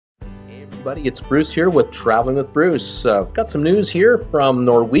everybody, it's Bruce here with Traveling with Bruce. Got some news here from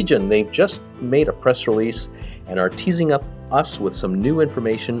Norwegian. They've just made a press release and are teasing us with some new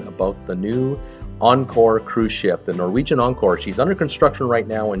information about the new Encore cruise ship, the Norwegian Encore. She's under construction right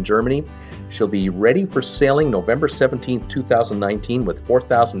now in Germany. She'll be ready for sailing November 17th, 2019 with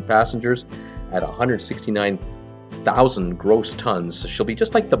 4,000 passengers at 169,000 gross tons. She'll be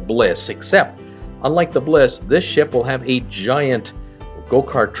just like the Bliss, except unlike the Bliss, this ship will have a giant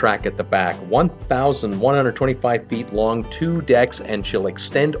go-kart track at the back, 1,125 feet long, 2 decks, and she'll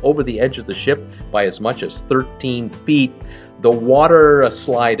extend over the edge of the ship by as much as 13 feet. The water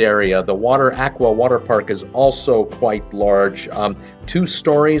slide area, the Aqua water park, is also quite large, 2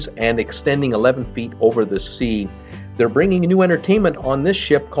 stories and extending 11 feet over the sea. They're bringing a new entertainment on this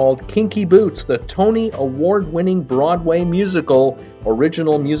ship called Kinky, the Tony Award-winning Broadway musical,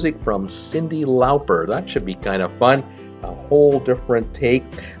 original music from Cyndi Lauper. That should be kind of fun. A whole different take.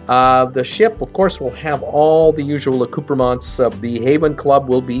 The ship, of course, will have all the usual accoutrements. The Haven Club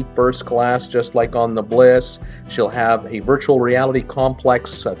will be first class, just like on the Bliss. She'll have a virtual reality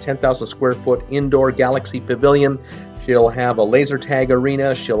complex, a 10,000 square foot indoor Galaxy Pavilion. She'll have a laser tag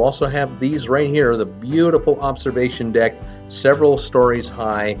arena. She'll also have these right here, the beautiful observation deck, several stories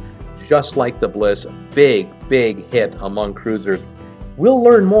high, just like the Bliss. Big, big hit among cruisers. We'll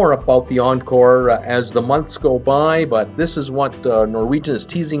learn more about the Encore as the months go by, but this is what Norwegian is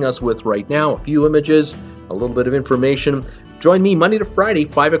teasing us with right now. A few images, a little bit of information. Join me Monday to Friday,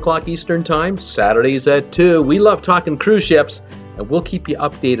 5 o'clock Eastern Time, Saturdays at 2. We love talking cruise ships, and we'll keep you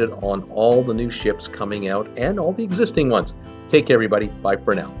updated on all the new ships coming out and all the existing ones. Take care, everybody. Bye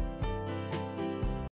for now.